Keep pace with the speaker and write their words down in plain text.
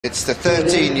It's the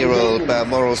 13-year-old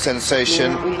Balmoral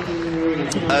sensation,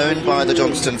 owned by the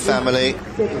Johnstone family.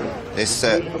 This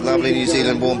lovely New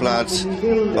Zealand warm blood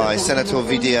by Senator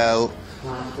VDL.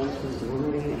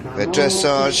 The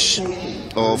dressage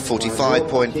of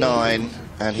 45.9,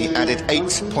 and he added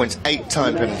 8.8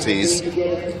 time penalties.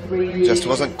 Just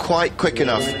wasn't quite quick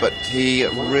enough, but he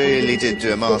really did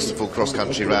do a masterful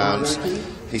cross-country round.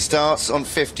 He starts on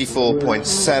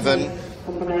 54.7.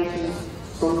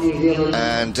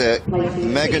 And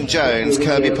Megan Jones,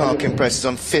 Kirby Park impresses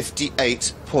on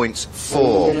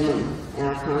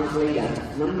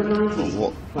 58.4.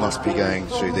 What must be going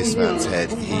through this man's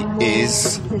head? He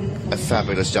is a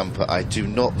fabulous jumper. I do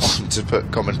not want to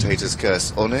put commentator's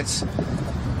curse on it.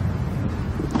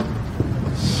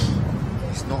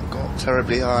 He's not got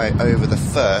terribly high over the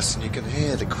first, and you can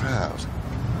hear the crowd.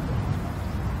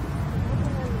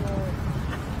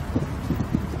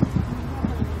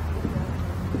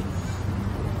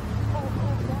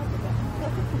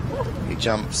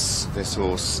 Jumps, this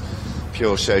horse,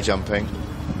 pure show jumping.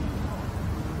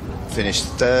 Finished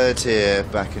third here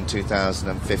back in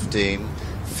 2015,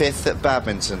 fifth at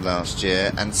badminton last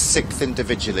year, and sixth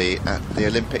individually at the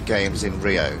Olympic Games in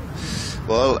Rio.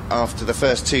 Well, after the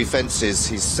first two fences,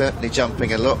 he's certainly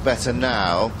jumping a lot better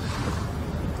now.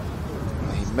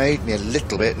 He made me a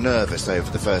little bit nervous over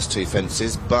the first two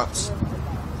fences, but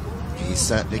he's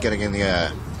certainly getting in the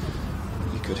air.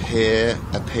 You could hear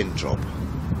a pin drop.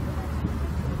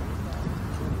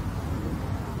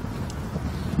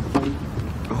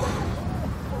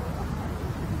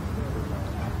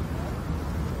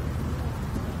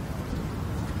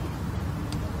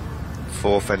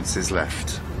 Four fences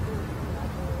left.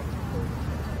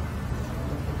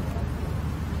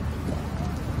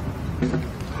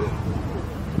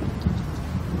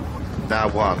 Now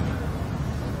one.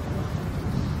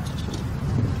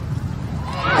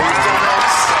 He's done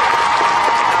it.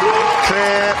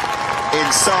 Clear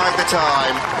inside the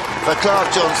time for Clarke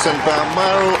Johnstone,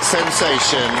 Balmoral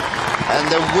sensation, and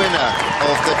the winner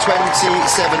of the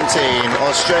 2017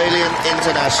 Australian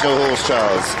International Horse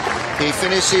Trials. He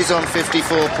finishes on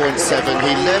 54.7,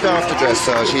 he led after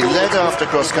dressage, he led after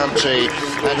cross-country,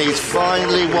 and he's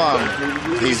finally won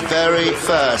his very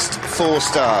first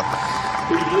four-star.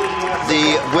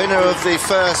 The winner of the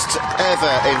first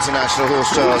ever International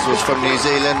Horse Trials was from New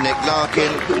Zealand, Nick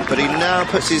Larkin, but he now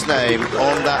puts his name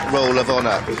on that roll of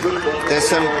honour.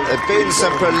 There's been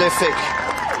some prolific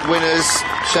winners: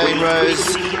 Shane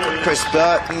Rose, Chris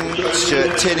Burton,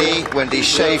 Stuart Tinney, Wendy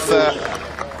Schaefer,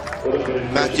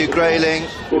 Matthew Grayling,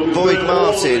 Boyd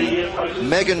Martin,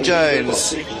 Megan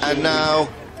Jones, and now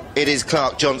it is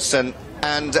Clarke Johnstone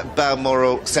and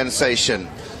Balmoral sensation.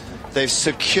 They've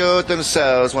secured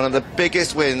themselves one of the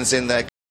biggest wins in their